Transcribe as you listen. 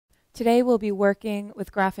Today we'll be working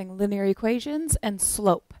with graphing linear equations and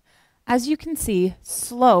slope. As you can see,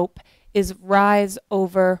 slope is rise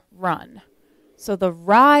over run. So the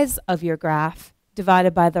rise of your graph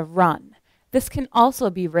divided by the run. This can also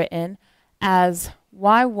be written as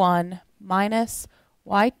y1 minus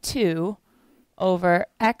y2 over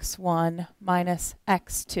x1 minus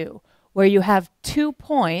x2, where you have 2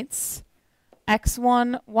 points,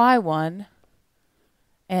 x1, y1,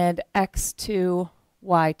 and x2,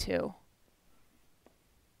 y2.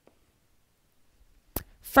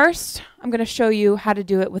 First, I'm going to show you how to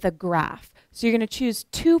do it with a graph. So you're going to choose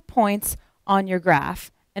 2 points on your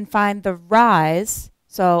graph and find the rise,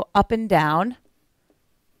 so up and down,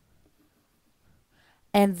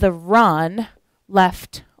 and the run,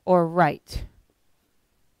 left or right.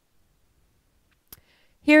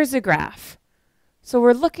 Here's a graph. So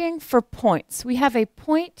we're looking for points. We have a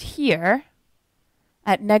point here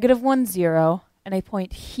at -1, 0, and a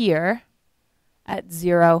point here at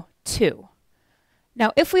 0, 2.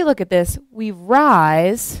 Now, if we look at this, we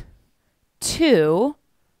rise 2,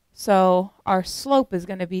 so our slope is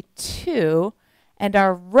going to be 2, and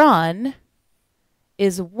our run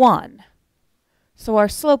is 1. So our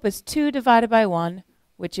slope is 2 divided by 1,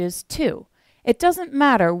 which is 2. It doesn't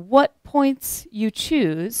matter what points you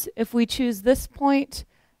choose. If we choose this point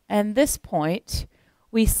and this point,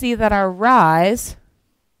 we see that our rise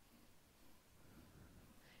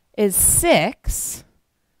is 6,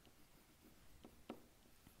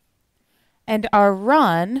 and our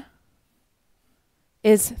run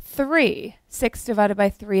is 3. 6 divided by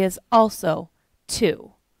 3 is also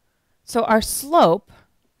 2. So our slope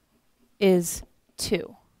is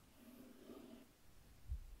 2.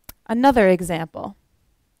 Another example.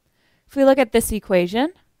 If we look at this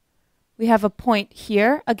equation, we have a point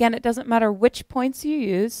here. Again, it doesn't matter which points you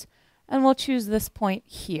use, and we'll choose this point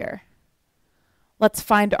here. Let's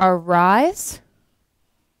find our rise,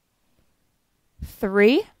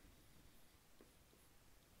 3,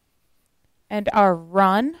 and our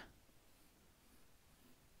run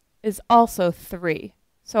is also 3.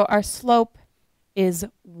 So our slope is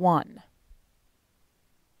 1.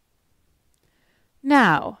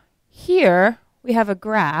 Now, here we have a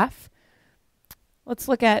graph. Let's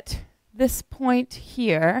look at this point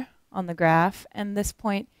here on the graph and this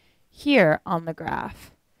point here on the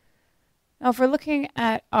graph. Now, if we're looking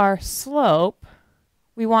at our slope,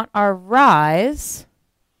 we want our rise,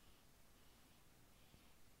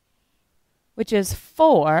 which is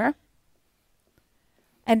 4,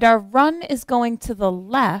 and our run is going to the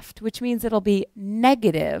left, which means it'll be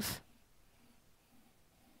 -6.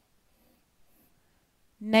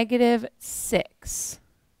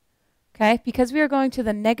 Okay, because we are going to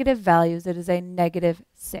the negative values, it is a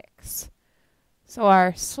 -6. So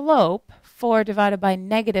our slope, 4 divided by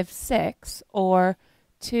 -6, or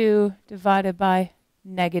 2 divided by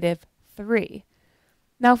 -3.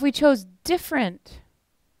 Now, if we chose different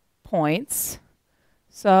points,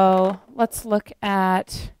 so let's look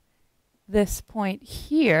at this point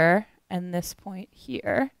here and this point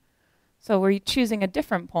here. So we're choosing a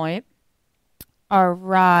different point. Our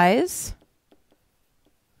rise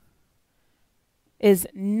is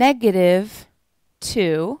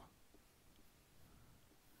 -2,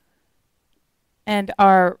 and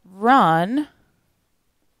our run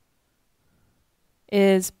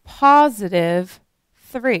is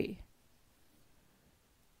 +3.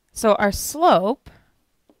 So our slope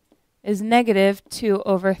is -2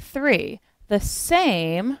 over 3, the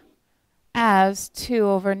same as 2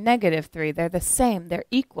 over -3. They're the same, they're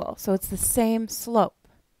equal, so it's the same slope.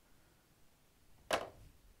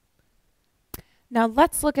 Now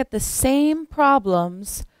let's look at the same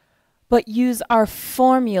problems, but use our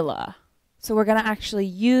formula. So we're going to actually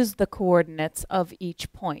use the coordinates of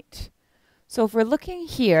each point. So if we're looking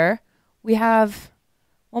here, we have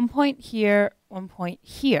 1 point here, 1 point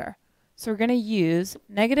here. So we're going to use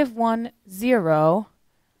 -1, 0,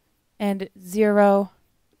 and 0,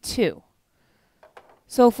 2.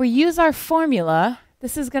 So if we use our formula,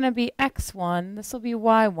 this is going to be x1, this will be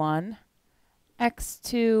y1,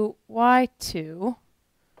 x2, y2.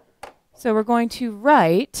 So we're going to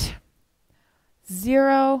write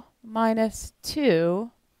 0 minus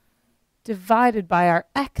 2 divided by our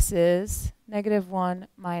x's, -1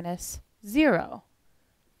 minus 0.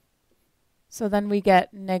 So then we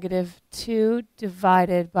get -2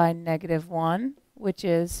 divided by -1, which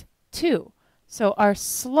is 2. So our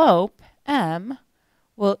slope, m,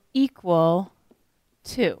 will equal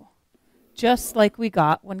 2, just like we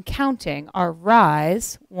got when counting our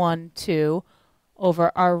rise, 1, 2,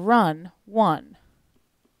 over our run, 1.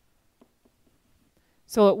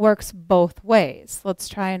 So it works both ways. Let's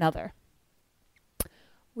try another.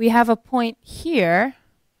 we have a point here.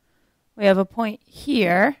 We have a point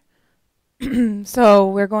here. So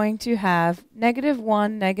we're going to have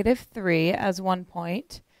 -1, -3 as one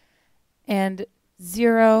point, and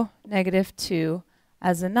 0, -2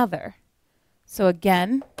 as another. So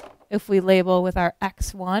again, if we label with our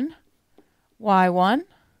x1, y1,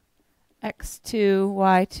 x2,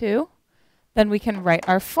 y2, then we can write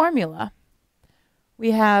our formula.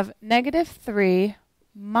 We have -3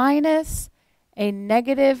 minus a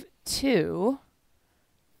 -2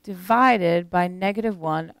 divided by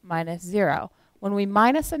 -1 minus 0. When we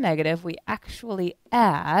minus a negative, we actually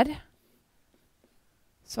add.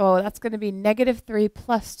 So that's going to be -3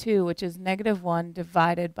 plus 2, which is -1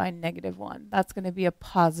 divided by -1. That's going to be a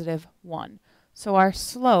positive 1. So our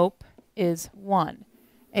slope is 1,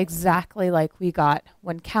 exactly like we got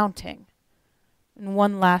when counting. And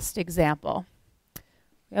one last example.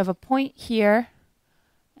 We have a point here,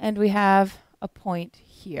 and we have a point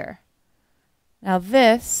here. Now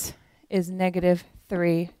this is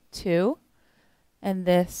 -3, 2, and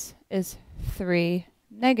this is 3,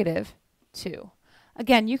 -2.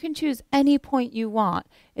 Again, you can choose any point you want.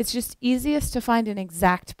 It's just easiest to find an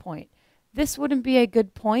exact point. This wouldn't be a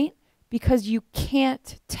good point because you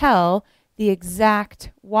can't tell the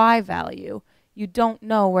exact y value. You don't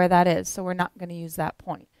know where that is, so we're not going to use that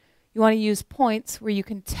point. You want to use points where you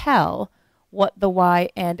can tell what the y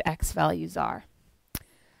and x values are.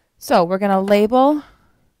 So we're going to label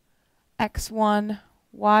x1,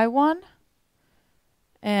 y1,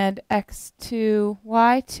 and x2,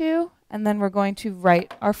 y2, and then we're going to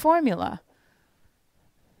write our formula.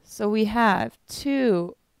 So we have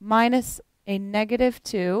 2 minus a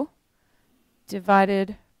 -2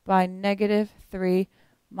 divided by -3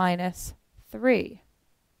 minus 3,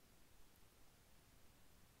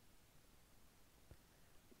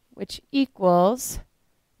 which equals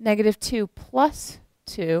 -2 plus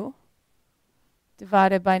 2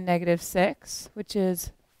 divided by -6, which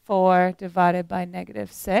is 4 divided by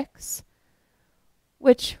 -6,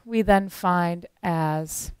 which we then find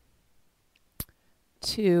as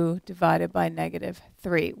 2 divided by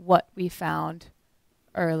 -3, what we found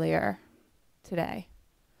earlier today.